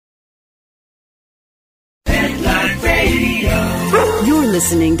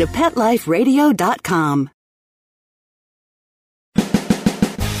listening to PetLifeRadio.com.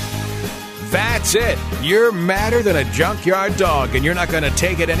 That's it. You're madder than a junkyard dog, and you're not going to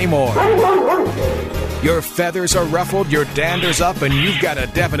take it anymore. Your feathers are ruffled, your dander's up, and you've got a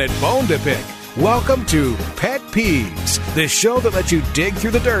definite bone to pick. Welcome to Pet Peeves, the show that lets you dig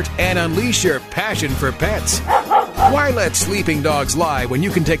through the dirt and unleash your passion for pets. Why let sleeping dogs lie when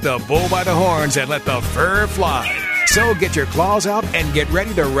you can take the bull by the horns and let the fur fly? So get your claws out and get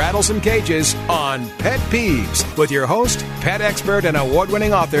ready to rattle some cages on Pet Peeves with your host, pet expert and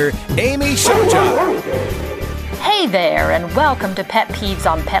award-winning author, Amy Shojai. Hey there, and welcome to Pet Peeves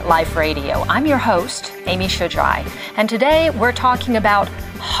on Pet Life Radio. I'm your host, Amy Shojai, and today we're talking about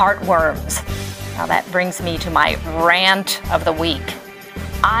heartworms. Now that brings me to my rant of the week.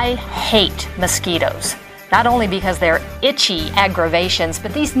 I hate mosquitoes. Not only because they're itchy aggravations,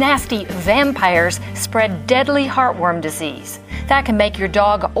 but these nasty vampires spread deadly heartworm disease. That can make your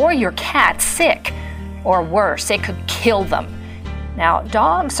dog or your cat sick. Or worse, it could kill them. Now,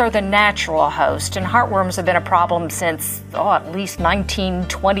 dogs are the natural host, and heartworms have been a problem since, at least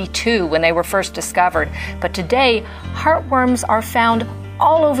 1922 when they were first discovered. But today, heartworms are found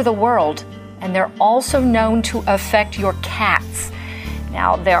all over the world, and they're also known to affect your cats.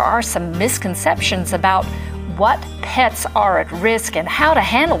 Now, there are some misconceptions about what pets are at risk and how to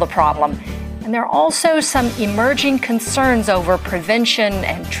handle the problem. And there are also some emerging concerns over prevention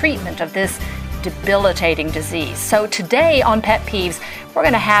and treatment of this debilitating disease. So today on Pet Peeves, we're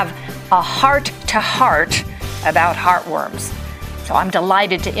going to have a heart-to-heart about heartworms. So I'm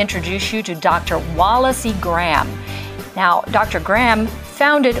delighted to introduce you to Dr. Wallace E. Graham. Now, Dr. Graham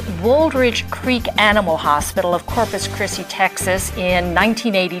founded Wooldridge Creek Animal Hospital of Corpus Christi, Texas in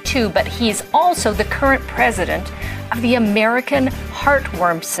 1982, but he's also the current president of the American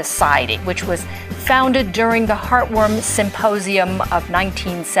Heartworm Society, which was founded during the Heartworm Symposium of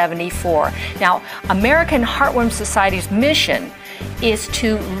 1974. Now, American Heartworm Society's mission is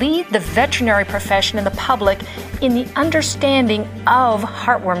to lead the veterinary profession and the public in the understanding of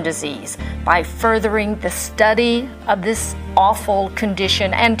heartworm disease by furthering the study of this awful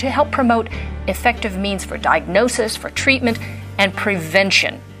condition and to help promote effective means for diagnosis, for treatment, and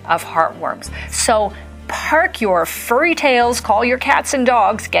prevention of heartworms. So park your furry tails, call your cats and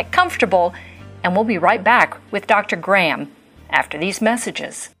dogs, get comfortable, and we'll be right back with Dr. Graham after these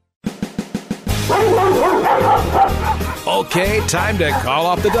messages. Okay, time to call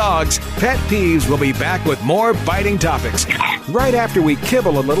off the dogs. Pet Peeves will be back with more biting topics right after we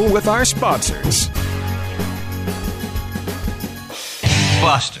kibble a little with our sponsors.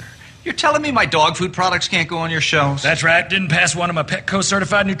 Buster, you're telling me my dog food products can't go on your shelves? That's right. Didn't pass one of my Petco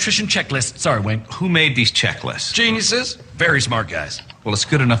certified nutrition checklists. Sorry, Wayne. Who made these checklists? Geniuses. Very smart guys. Well, it's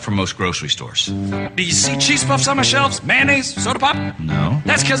good enough for most grocery stores. Do you see cheese puffs on my shelves? Mayonnaise? Soda pop? No.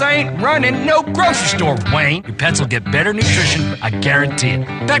 That's because I ain't running no grocery store, Wayne. Your pets will get better nutrition, I guarantee it.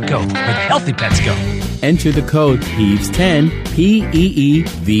 Petco, where healthy pets go. Enter the code PEEVES10,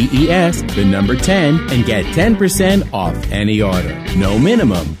 PEEVES, the number 10, and get 10% off any order. No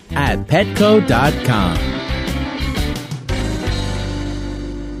minimum at petco.com.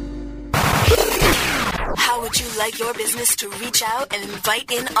 Like your business to reach out and invite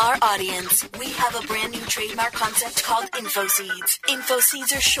in our audience. We have a brand new trademark concept called InfoSeeds.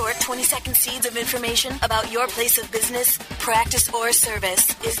 InfoSeeds are short 20-second seeds of information about your place of business, practice, or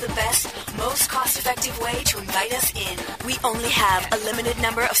service. Is the best, most cost-effective way to invite us in. We only have a limited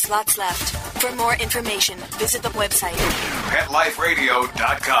number of slots left. For more information, visit the website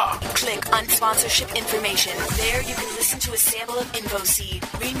PetLifeRadio.com. Click on sponsorship information. There you can listen to a sample of InfoSeed.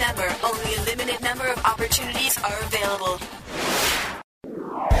 Remember, only a limited number of opportunities are available.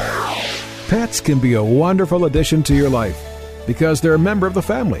 Pets can be a wonderful addition to your life because they're a member of the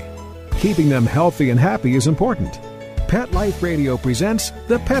family. Keeping them healthy and happy is important. Pet Life Radio presents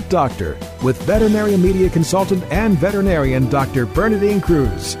The Pet Doctor with veterinary media consultant and veterinarian Dr. Bernadine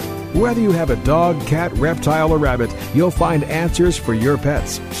Cruz. Whether you have a dog, cat, reptile, or rabbit, you'll find answers for your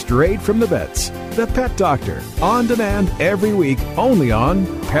pets straight from the vets. The Pet Doctor, on demand every week, only on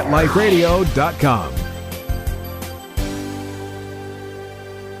PetLifeRadio.com.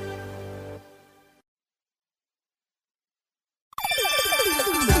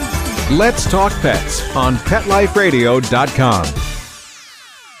 Let's Talk Pets on PetLifeRadio.com.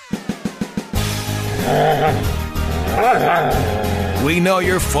 We know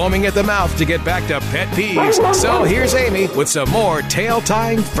you're foaming at the mouth to get back to Pet Peeves, so here's Amy with some more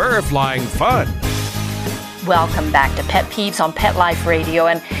tail-tying, fur-flying fun. Welcome back to Pet Peeves on Pet Life Radio,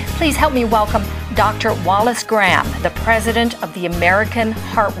 and please help me welcome Dr. Wallace Graham, the president of the American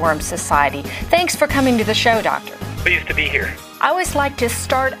Heartworm Society. Thanks for coming to the show, Doctor. Pleased to be here. I always like to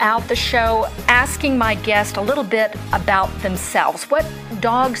start out the show asking my guest a little bit about themselves. What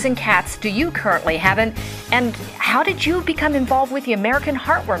dogs and cats do you currently have, and how did you become involved with the American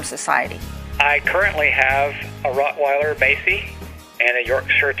Heartworm Society? I currently have a Rottweiler, Macy, and a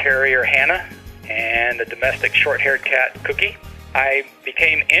Yorkshire Terrier, Hannah, and a domestic short-haired cat, Cookie. I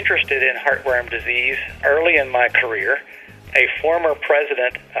became interested in heartworm disease early in my career. A former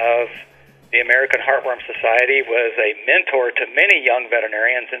president of the American Heartworm Society was a mentor to many young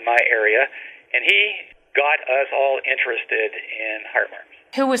veterinarians in my area, and he got us all interested in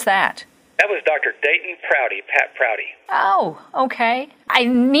heartworms. Who was that? That was Dr. Dayton Prouty, Pat Prouty. Oh, okay. I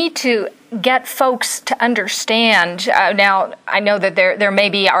need to get folks to understand. Now, I know that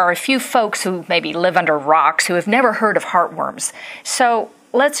there are a few folks who maybe live under rocks who have never heard of heartworms. So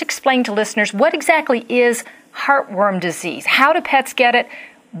let's explain to listeners what exactly is heartworm disease. How do pets get it?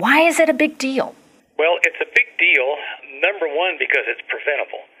 Why is it a big deal? Well, it's a big deal, number one, because it's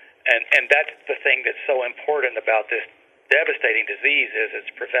preventable. And that's the thing that's so important about this devastating disease is it's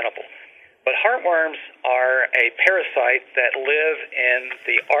preventable. But heartworms are a parasite that live in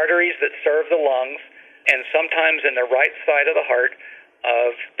the arteries that serve the lungs and sometimes in the right side of the heart of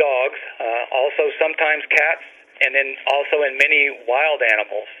dogs, also sometimes cats, and then also in many wild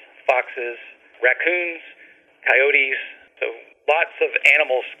animals, foxes, raccoons, coyotes. So lots of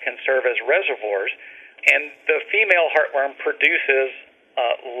animals can serve as reservoirs. And the female heartworm produces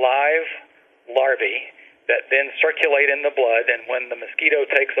live larvae that then circulate in the blood, and when the mosquito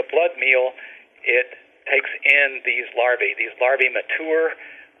takes a blood meal, it takes in these larvae. These larvae mature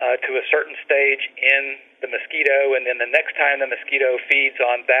to a certain stage in the mosquito, and then the next time the mosquito feeds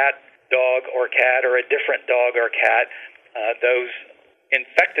on that dog or cat or a different dog or cat, those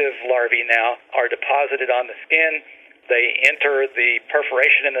infective larvae now are deposited on the skin. They enter the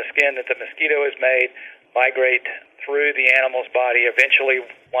perforation in the skin that the mosquito has made, migrate through the animal's body, eventually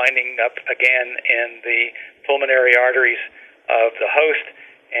winding up again in the pulmonary arteries of the host,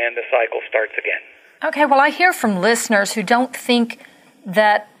 and the cycle starts again. Okay, well, I hear from listeners who don't think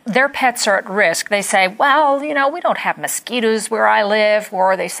that their pets are at risk. They say, well, we don't have mosquitoes where I live,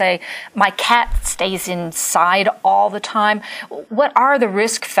 or they say, my cat stays inside all the time. What are the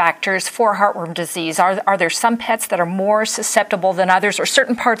risk factors for heartworm disease? Are there some pets that are more susceptible than others, or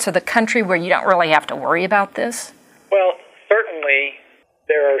certain parts of the country where you don't really have to worry about this? Well, certainly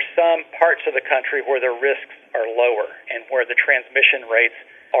there are some parts of the country where the risks are lower and where the transmission rates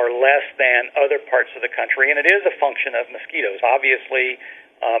are less than other parts of the country, and it is a function of mosquitoes. Obviously,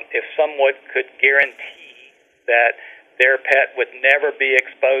 if someone could guarantee that their pet would never be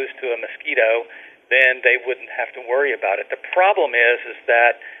exposed to a mosquito, then they wouldn't have to worry about it. The problem is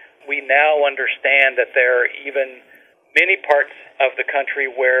that we now understand that there are even many parts of the country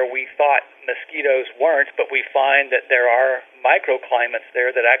where we thought mosquitoes weren't, but we find that there are microclimates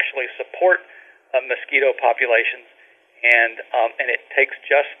there that actually support mosquito populations, and it takes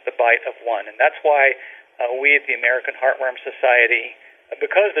just the bite of one. And that's why we at the American Heartworm Society,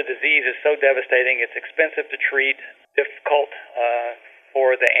 because the disease is so devastating, it's expensive to treat, difficult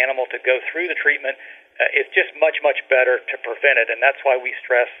for the animal to go through the treatment, it's just much, much better to prevent it. And that's why we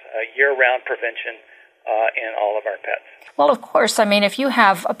stress year-round prevention in all of our pets. Well, of course, if you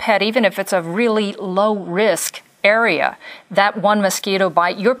have a pet, even if it's a really low-risk area, that one mosquito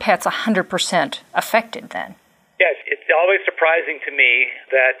bite, your pet's 100% affected then. Yes, it's always surprising to me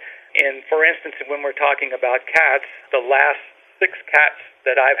that, for instance, when we're talking about cats, the last 6 cats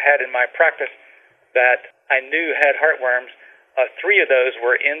that I've had in my practice that I knew had heartworms, 3 of those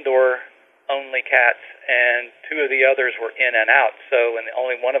were indoor-only cats, and 2 of the others were in and out. So, and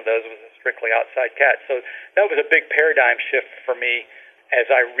only one of those was a strictly outside cat. So that was a big paradigm shift for me, as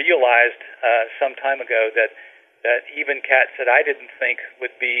I realized some time ago that even cats that I didn't think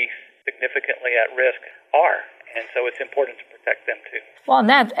would be significantly at risk are. And so it's important to protect them too. Well, and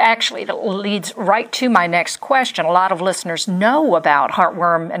that actually leads right to my next question. A lot of listeners know about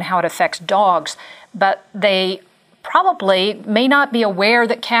heartworm and how it affects dogs, but they probably may not be aware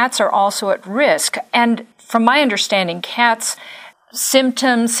that cats are also at risk. And from my understanding, cats'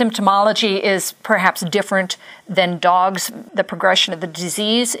 symptomology is perhaps different than dogs. The progression of the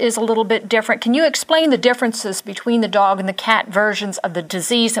disease is a little bit different. Can you explain the differences between the dog and the cat versions of the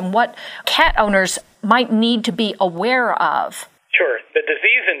disease and what cat owners might need to be aware of? Sure. The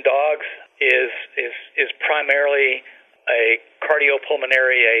disease in dogs is primarily a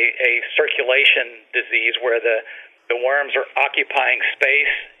cardiopulmonary, a circulation disease where the worms are occupying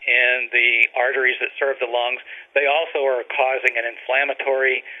space in the arteries that serve the lungs. They also are causing an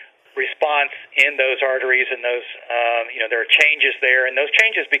inflammatory response in those arteries, and those, there are changes there, and those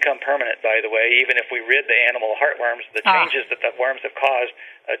changes become permanent, by the way. Even if we rid the animal of heartworms, the changes that the worms have caused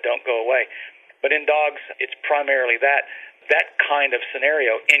don't go away. But in dogs, it's primarily that kind of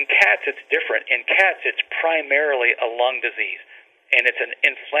scenario. In cats, it's different. In cats, it's primarily a lung disease, and it's an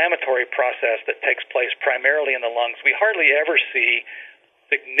inflammatory process that takes place primarily in the lungs. We hardly ever see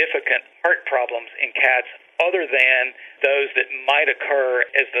significant heart problems in cats other than those that might occur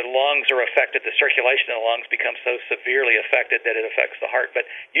as the lungs are affected, the circulation in the lungs becomes so severely affected that it affects the heart. But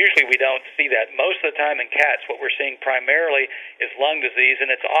usually we don't see that. Most of the time in cats, what we're seeing primarily is lung disease, and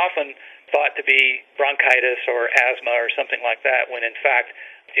it's often thought to be bronchitis or asthma or something like that, when in fact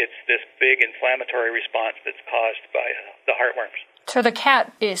it's this big inflammatory response that's caused by the heartworms. So the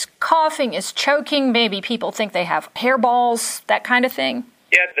cat is coughing, is choking, maybe people think they have hairballs, that kind of thing?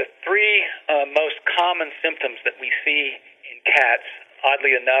 Yeah, the three most common symptoms that we see in cats,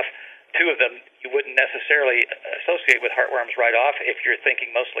 oddly enough, two of them you wouldn't necessarily associate with heartworms right off if you're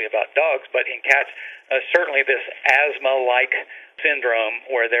thinking mostly about dogs, but in cats, certainly this asthma-like syndrome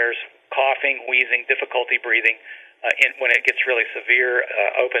where there's coughing, wheezing, difficulty breathing, when it gets really severe,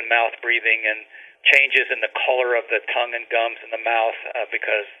 open mouth breathing, and changes in the color of the tongue and gums in the mouth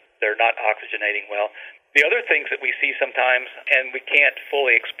because they're not oxygenating well. The other things that we see sometimes, and we can't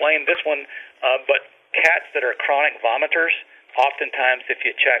fully explain this one, but cats that are chronic vomiters, oftentimes if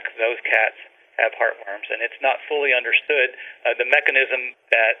you check, those cats have heartworms, and it's not fully understood the mechanism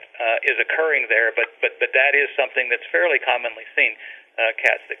that is occurring there, but that is something that's fairly commonly seen,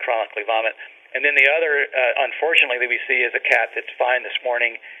 cats that chronically vomit. And then the other, unfortunately, that we see is a cat that's fine this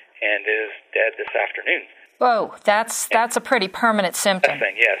morning and is dead this afternoon. Whoa, that's a pretty permanent symptom.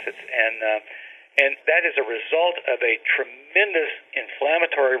 Yes, and that is a result of a tremendous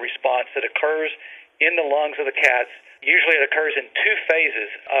inflammatory response that occurs in the lungs of the cats. Usually it occurs in two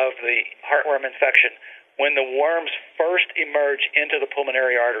phases of the heartworm infection. When the worms first emerge into the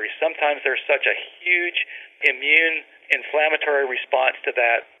pulmonary arteries, sometimes there's such a huge immune inflammatory response to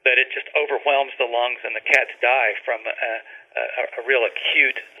that it just overwhelms the lungs, and the cats die from a real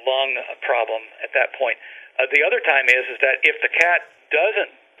acute lung problem at that point. The other time is that if the cat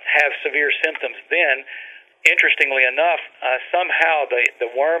doesn't have severe symptoms, then, interestingly enough, somehow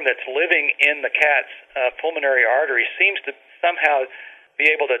the worm that's living in the cat's pulmonary artery seems to somehow be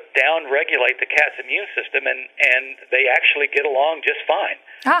able to down-regulate the cat's immune system, and they actually get along just fine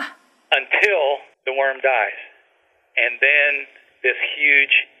until the worm dies. And then this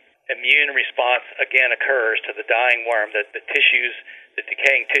huge immune response again occurs to the dying worm, the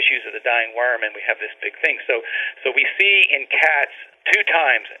decaying tissues of the dying worm, and we have this big thing. So we see in cats 2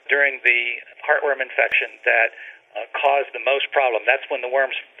 times during the heartworm infection that cause the most problem. That's when the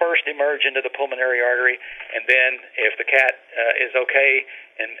worms first emerge into the pulmonary artery, and then if the cat is okay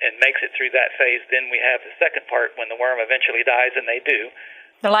and makes it through that phase, then we have the second part when the worm eventually dies, and they do.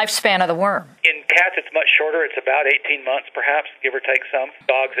 The lifespan of the worm. In cats, it's much shorter. It's about 18 months, perhaps, give or take some.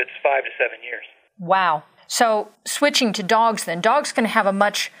 Dogs, it's 5 to 7 years. Wow. So switching to dogs then, dogs can have a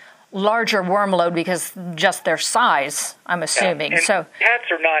much larger worm load because just their size, I'm assuming. Yeah. So cats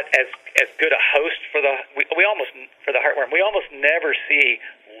are not as good a host for the heartworm. We almost never see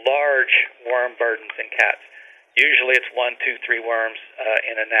large worm burdens in cats. Usually it's 1, 2, 3 worms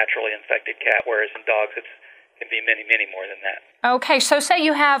in a naturally infected cat, whereas in dogs it can be many, many more than that. Okay, so say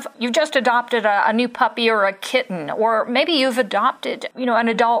you've just adopted a new puppy or a kitten, or maybe you've adopted, an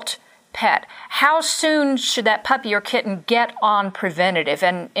adult pet. How soon should that puppy or kitten get on preventative?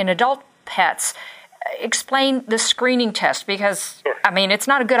 And in adult pets, explain the screening test, because, Sure. It's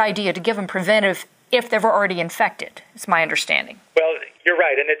not a good idea to give them preventive if they're already infected. It's my understanding. Well, you're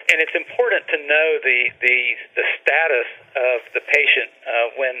right, and it's important to know the status of the patient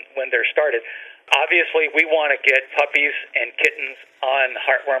when they're started. Obviously, we want to get puppies and kittens on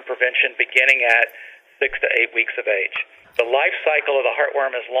heartworm prevention beginning at 6 to 8 weeks of age. The life cycle of the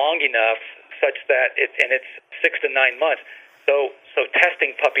heartworm is long enough such that it's 6 to 9 months. So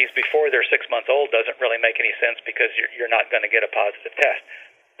testing puppies before they're 6 months old doesn't really make any sense because you're not going to get a positive test,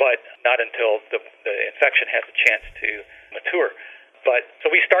 but not until the infection has a chance to mature. So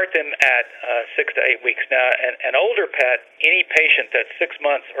we start them at 6 to 8 weeks. Now, an older pet, any patient that's 6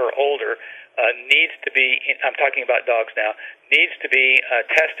 months or older, needs to be, I'm talking about dogs now, needs to be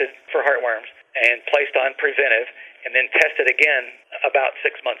tested for heartworms and placed on preventive, and then tested again about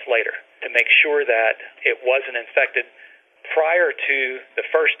 6 months later to make sure that it wasn't infected prior to the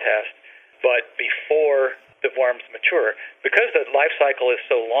first test, but before the worms mature. Because the life cycle is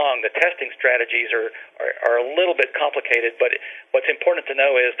so long, the testing strategies are a little bit complicated, but what's important to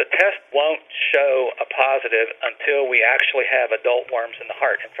know is the test won't show a positive until we actually have adult worms in the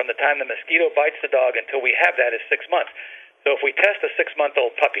heart. And from the time the mosquito bites the dog until we have that is 6 months. So if we test a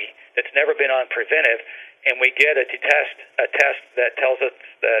 6-month-old puppy that's never been on preventive, and we get a test that tells us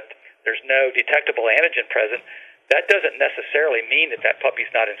that there's no detectable antigen present, that doesn't necessarily mean that puppy's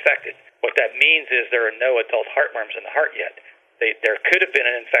not infected. What that means is there are no adult heartworms in the heart yet. There could have been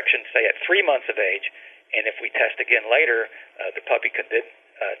an infection, say, at 3 months of age, and if we test again later, the puppy could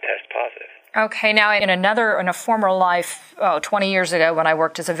test positive. Okay, now in a former life, 20 years ago when I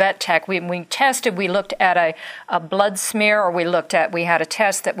worked as a vet tech, we looked at a blood smear, or we had a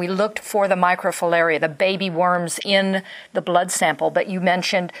test that we looked for the microfilaria, the baby worms in the blood sample, but you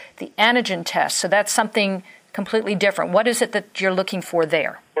mentioned the antigen test, so that's something completely different. What is it that you're looking for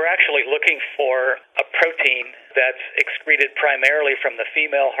there? We're actually looking for a protein that's excreted primarily from the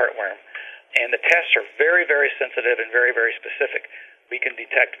female heartworm, and the tests are very, very sensitive and very, very specific. We can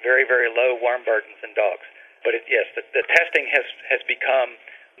detect very, very low worm burdens in dogs. But the testing has become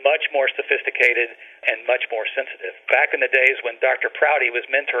much more sophisticated and much more sensitive. Back in the days when Dr. Prouty was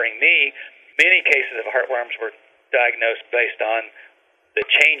mentoring me, many cases of heartworms were diagnosed based on the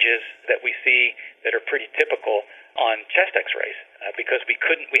changes that we see that are pretty typical on chest x-rays because we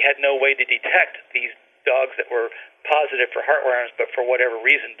had no way to detect these dogs that were positive for heartworms but for whatever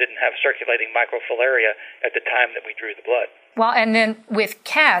reason didn't have circulating microfilaria at the time that we drew the blood. Well, and then with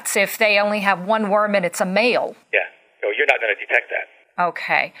cats, if they only have one worm and it's a male. Yeah, you're not going to detect that.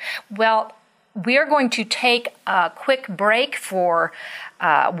 Okay. Well, we're going to take a quick break for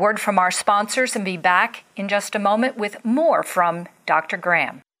a word from our sponsors and be back in just a moment with more from Dr.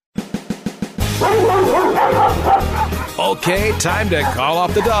 Graham. Okay, time to call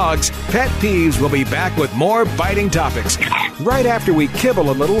off the dogs. Pet Peeves will be back with more biting topics right after we kibble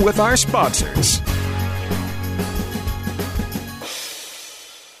a little with our sponsors.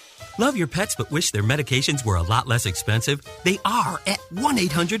 Love your pets but wish their medications were a lot less expensive? They are at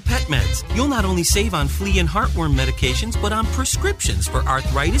 1-800-PET-MEDS. You'll not only save on flea and heartworm medications, but on prescriptions for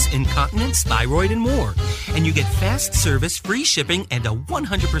arthritis, incontinence, thyroid, and more. And you get fast service, free shipping, and a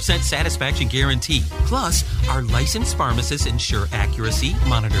 100% satisfaction guarantee. Plus, our licensed pharmacists ensure accuracy,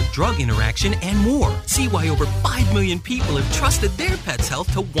 monitor drug interaction, and more. See why over 5 million people have trusted their pet's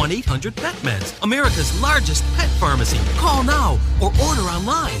health to 1-800-PET-MEDS, America's largest pet pharmacy. Call now or order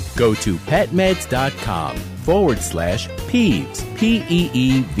online. Go to petmeds.com/Peeves,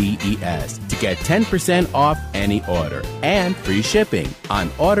 Peeves, to get 10% off any order and free shipping on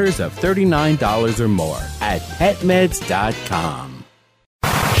orders of $39 or more at petmeds.com.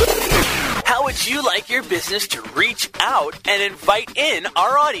 How would you like your business to reach out and invite in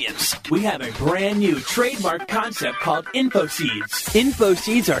our audience? We have a brand new trademark concept called InfoSeeds.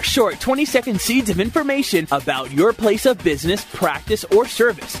 InfoSeeds are short 20-second seeds of information about your place of business, practice, or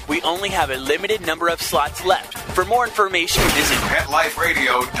service. We only have a limited number of slots left. For more information, visit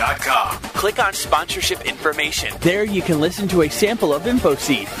PetLifeRadio.com. Click on sponsorship information. There you can listen to a sample of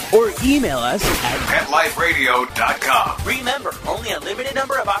InfoSeed or email us at PetLifeRadio.com. Remember, only a limited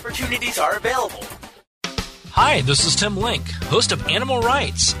number of opportunities are available. Hi, this is Tim Link, host of Animal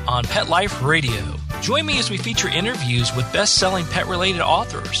Rights on Pet Life Radio. Join me as we feature interviews with best-selling pet-related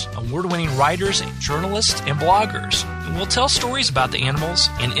authors, award-winning writers, journalists, and bloggers. And we'll tell stories about the animals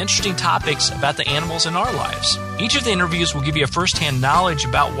and interesting topics about the animals in our lives. Each of the interviews will give you a first-hand knowledge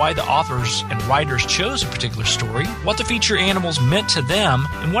about why the authors and writers chose a particular story, what the featured animals meant to them,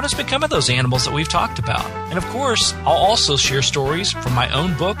 and what has become of those animals that we've talked about. And of course, I'll also share stories from my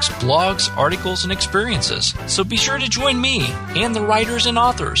own books, blogs, articles, and experiences. So be sure to join me and the writers and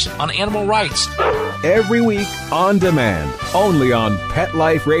authors on Animal Rights. Every week on demand, only on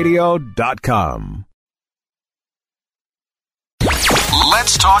PetLifeRadio.com.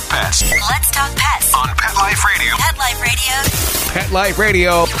 Let's talk pets. Let's talk pets On Pet Life Radio. Pet Life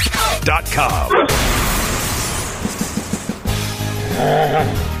Radio.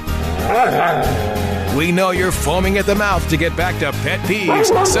 PetLifeRadio.com. We know you're foaming at the mouth to get back to Pet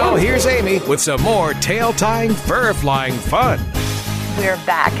Peeves, so here's Amy with some more tail-tying, fur-flying fun. We're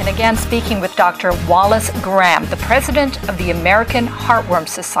back, and again speaking with Dr. Wallace Graham, the president of the American Heartworm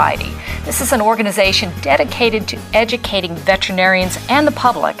Society. This is an organization dedicated to educating veterinarians and the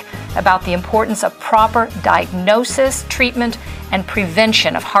public about the importance of proper diagnosis, treatment, and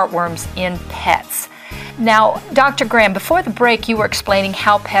prevention of heartworms in pets. Now, Dr. Graham, before the break, you were explaining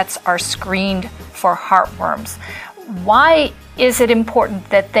how pets are screened for heartworms. Why is it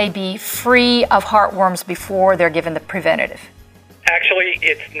important that they be free of heartworms before they're given the preventative? Actually,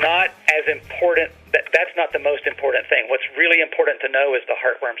 it's not as important That's not the most important thing. What's really important to know is the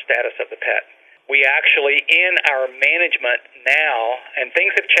heartworm status of the pet. We actually, in our management now, and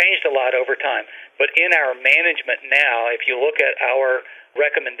things have changed a lot over time, but in our management now, if you look at our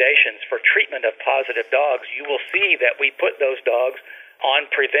recommendations for treatment of positive dogs, you will see that we put those dogs on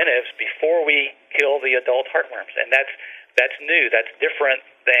preventives before we kill the adult heartworms. And that's new. That's different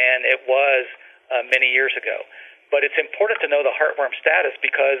than it was many years ago. But it's important to know the heartworm status,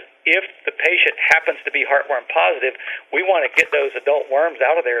 because if the patient happens to be heartworm positive, we want to get those adult worms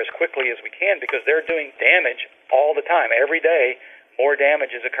out of there as quickly as we can, because they're doing damage all the time. Every day, more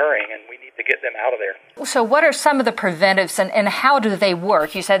damage is occurring, and we need to get them out of there. So what are some of the preventives, and how do they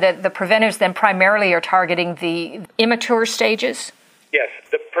work? You said that the preventives then primarily are targeting the immature stages? Yes,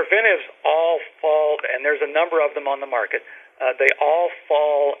 the preventives all fall, and there's a number of them on the market. They all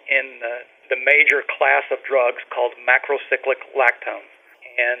fall in the major class of drugs called macrocyclic lactones.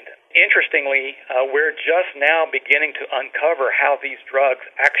 And interestingly, we're just now beginning to uncover how these drugs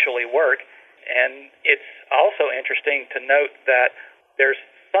actually work. And it's also interesting to note that there's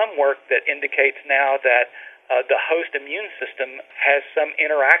some work that indicates now that the host immune system has some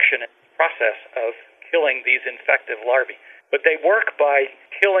interaction in the process of killing these infective larvae. But they work by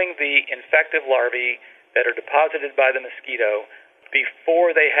killing the infective larvae that are deposited by the mosquito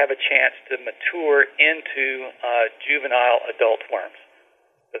before they have a chance to mature into juvenile adult worms.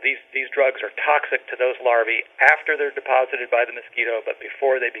 So these drugs are toxic to those larvae after they're deposited by the mosquito, but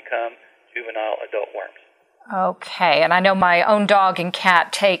before they become juvenile adult worms. Okay, and I know my own dog and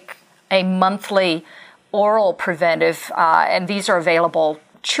cat take a monthly oral preventive, and these are available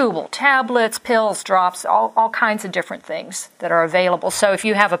chewable tablets, pills, drops, all kinds of different things that are available. So if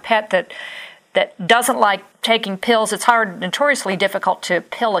you have a pet that doesn't like taking pills, it's notoriously difficult to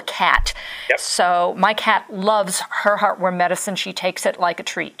pill a cat. Yep. So my cat loves her heartworm medicine. She takes it like a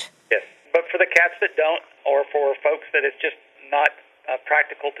treat. Yes, but for the cats that don't, or for folks that it's just not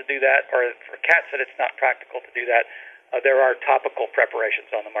practical to do that, or for cats that it's not practical to do that, there are topical preparations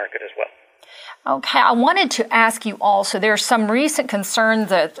on the market as well. Okay, I wanted to ask you also, there's some recent concern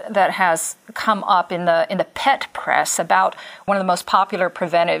that has come up in the pet press about one of the most popular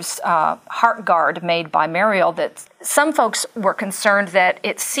preventives, HeartGuard, made by Mariel, that some folks were concerned that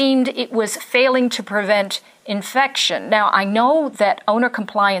it seemed it was failing to prevent infection. Now, I know that owner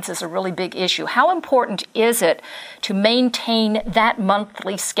compliance is a really big issue. How important is it to maintain that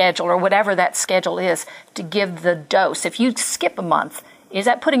monthly schedule, or whatever that schedule is, to give the dose? If you skip a month, is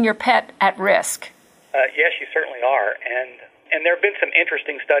that putting your pet at risk? Yes, you certainly are. And there have been some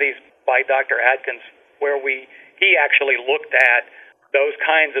interesting studies by Dr. Adkins where he actually looked at those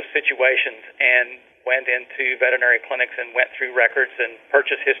kinds of situations and went into veterinary clinics and went through records and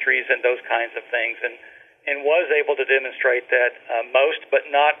purchase histories and those kinds of things, and was able to demonstrate that most, but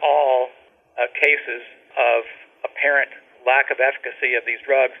not all, cases of apparent lack of efficacy of these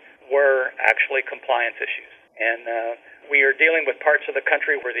drugs were actually compliance issues. And we are dealing with parts of the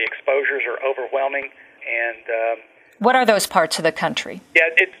country where the exposures are overwhelming. And what are those parts of the country? Yeah,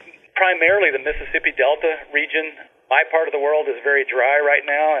 it's primarily the Mississippi Delta region. My part of the world is very dry right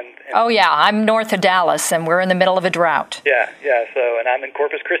now. And oh, yeah, I'm north of Dallas, and we're in the middle of a drought. Yeah. So, and I'm in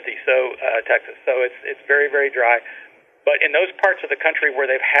Corpus Christi, Texas. So it's very, very dry. But in those parts of the country where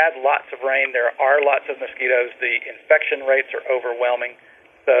they've had lots of rain, there are lots of mosquitoes. The infection rates are overwhelming.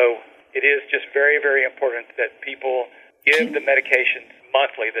 So it is just very, very important that people give the medications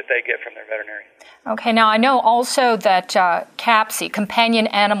monthly that they get from their veterinarian. Okay, now I know also that CAPC, Companion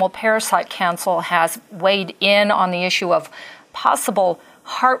Animal Parasite Council, has weighed in on the issue of possible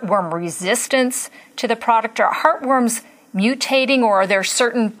heartworm resistance to the product. Are heartworms mutating, or are there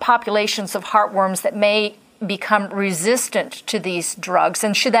certain populations of heartworms that may become resistant to these drugs?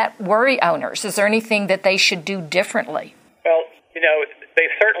 And should that worry owners? Is there anything that they should do differently? Well, they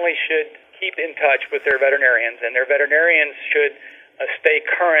certainly should keep in touch with their veterinarians, and their veterinarians should stay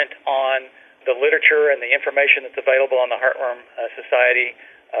current on the literature and the information that's available on the Heartworm Society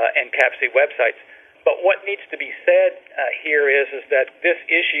and CAPC websites. But what needs to be said here is that this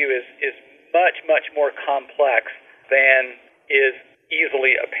issue is much, much more complex than is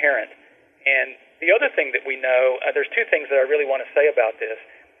easily apparent. And the other thing that we know, there's two things that I really want to say about this.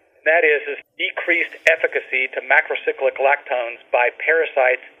 And that is decreased efficacy to macrocyclic lactones by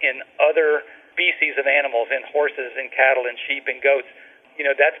parasites in other species of animals, in horses, in cattle, in sheep, and goats.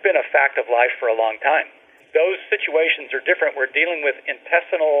 That's been a fact of life for a long time. Those situations are different. We're dealing with in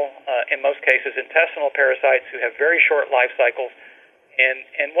most cases, intestinal parasites who have very short life cycles.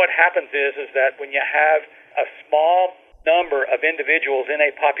 And what happens is that when you have a small number of individuals in a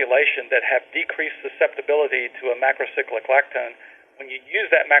population that have decreased susceptibility to a macrocyclic lactone, when you use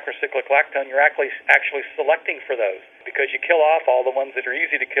that macrocyclic lactone, you're actually selecting for those, because you kill off all the ones that are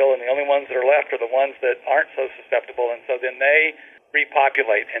easy to kill, and the only ones that are left are the ones that aren't so susceptible, and so then they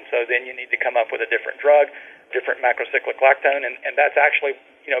repopulate, and so then you need to come up with a different drug, different macrocyclic lactone, and that's actually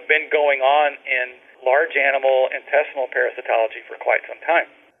been going on in large animal intestinal parasitology for quite some time.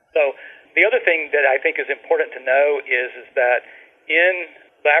 So the other thing that I think is important to know is that in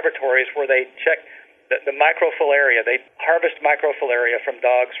laboratories where they check the microfilaria, they harvest microfilaria from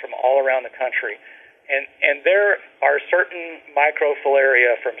dogs from all around the country, and there are certain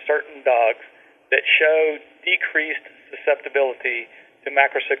microfilaria from certain dogs that show decreased susceptibility to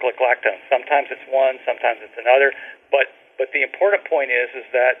macrocyclic lactone. Sometimes it's one, sometimes it's another, but the important point is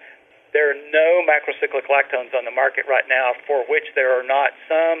that there are no macrocyclic lactones on the market right now for which there are not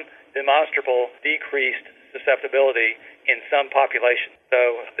some demonstrable decreased susceptibility in some populations.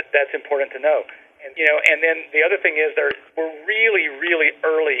 So that's important to know. And then the other thing is we're really, really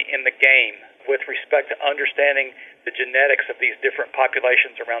early in the game with respect to understanding the genetics of these different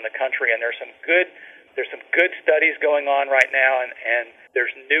populations around the country, and there's some good studies going on right now, and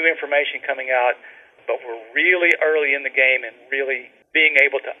there's new information coming out, but we're really early in the game and really being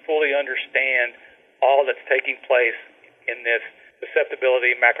able to fully understand all that's taking place in this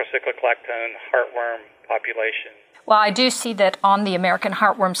susceptibility macrocyclic lactone heartworm population. Well, I do see that on the American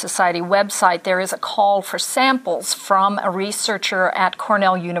Heartworm Society website, there is a call for samples from a researcher at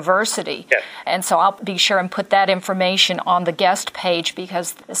Cornell University. Yes. And so I'll be sure and put that information on the guest page,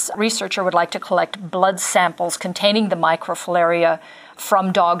 because this researcher would like to collect blood samples containing the microfilaria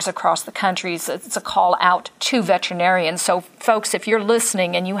from dogs across the country. It's a call out to veterinarians. So folks, if you're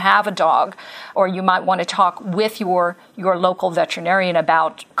listening and you have a dog, or you might want to talk with your local veterinarian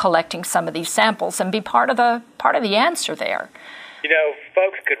about collecting some of these samples and be part of the answer there.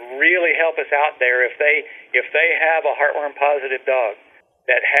 Folks could really help us out there if they have a heartworm positive dog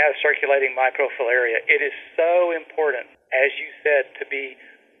that has circulating microfilaria. It is so important, as you said, to be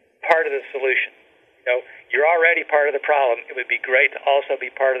part of the solution. You're already part of the problem. It would be great to also be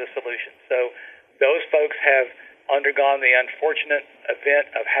part of the solution. So those folks have undergone the unfortunate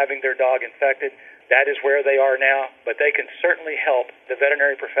event of having their dog infected. That is where they are now, but they can certainly help the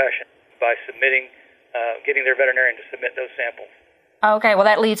veterinary profession by getting their veterinarian to submit those samples. Okay, well,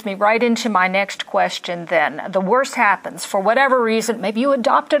 that leads me right into my next question then. The worst happens. For whatever reason, maybe you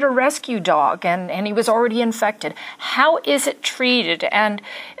adopted a rescue dog and he was already infected. How is it treated? And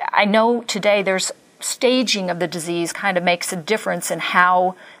I know today there's staging of the disease kind of makes a difference in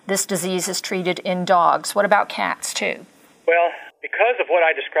how this disease is treated in dogs. What about cats, too? Well, because of what I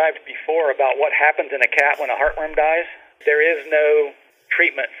described before about what happens in a cat when a heartworm dies, there is no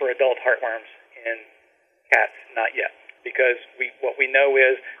treatment for adult heartworms in cats, not yet. Because what we know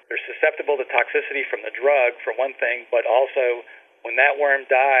is they're susceptible to toxicity from the drug, for one thing, but also when that worm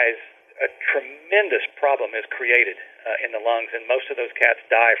dies, a tremendous problem is created in the lungs, and most of those cats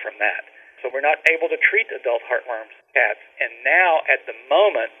die from that. So we're not able to treat adult heartworms cats. And now, at the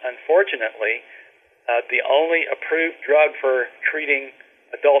moment, unfortunately, the only approved drug for treating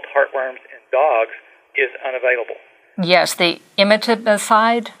adult heartworms in dogs is unavailable. Yes, the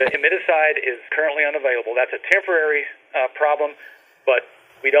imiticide? The imiticide is currently unavailable. That's a temporary problem, but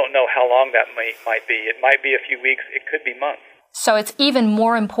we don't know how long that might be. It might be a few weeks. It could be months. So it's even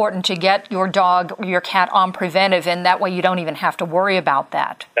more important to get your dog or your cat on preventive, and that way you don't even have to worry about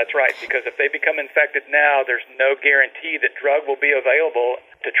that. That's right, because if they become infected now, there's no guarantee that drug will be available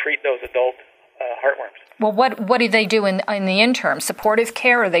to treat those adult heartworms. Well, what do they do in the interim? Supportive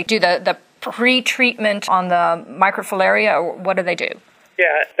care, or they do the pre-treatment on the microfilaria, or what do they do?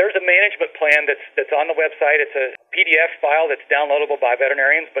 Yeah, there's a management plan that's on the website. It's a PDF file that's downloadable by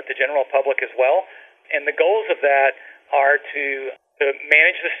veterinarians, but the general public as well. And the goals of that are to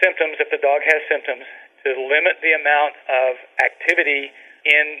manage the symptoms if the dog has symptoms, to limit the amount of activity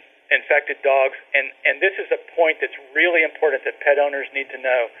in infected dogs. And this is a point that's really important that pet owners need to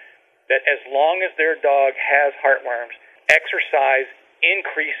know, that as long as their dog has heartworms, exercise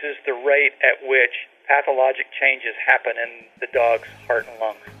increases the rate at which pathologic changes happen in the dog's heart and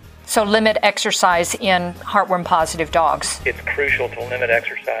lungs. So limit exercise in heartworm-positive dogs. It's crucial to limit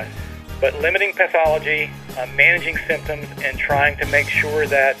exercise. But limiting pathology, managing symptoms, and trying to make sure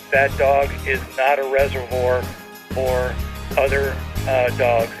that that dog is not a reservoir for other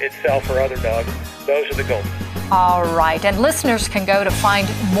dogs itself or other dogs, those are the goals. All right, and listeners can go to find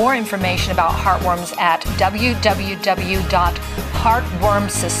more information about heartworms at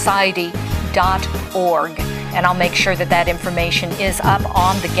www.heartwormsociety.org. And I'll make sure that information is up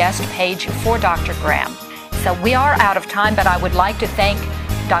on the guest page for Dr. Graham. So we are out of time, but I would like to thank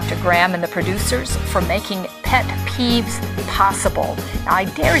Dr. Graham and the producers for making Pet Peeves possible. Now, I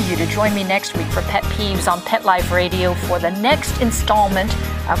dare you to join me next week for Pet Peeves on Pet Life Radio for the next installment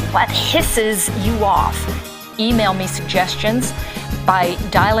of What Hisses You Off. Email me suggestions by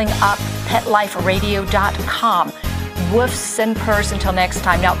dialing up PetLifeRadio.com. Woofs and purrs until next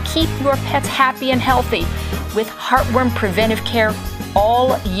time. Now, keep your pets happy and healthy with heartworm preventive care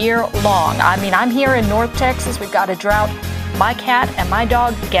all year long. I mean, I'm here in North Texas. We've got a drought. My cat and my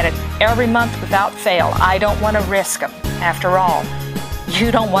dog get it every month without fail. I don't want to risk them. After all,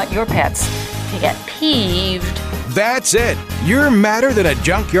 you don't want your pets to get peeved. That's it. You're madder than a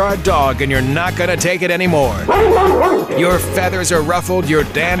junkyard dog, and you're not going to take it anymore. Your feathers are ruffled, your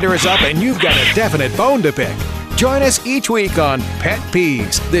dander is up, and you've got a definite bone to pick. Join us each week on Pet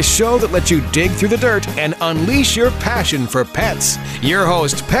Peeves, the show that lets you dig through the dirt and unleash your passion for pets. Your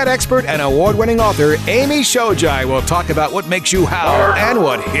host, pet expert and award-winning author Amy Shojai will talk about what makes you howl and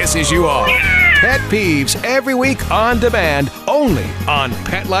what hisses you off. Pet Peeves every week on demand, only on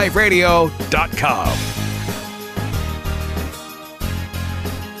PetLifeRadio.com.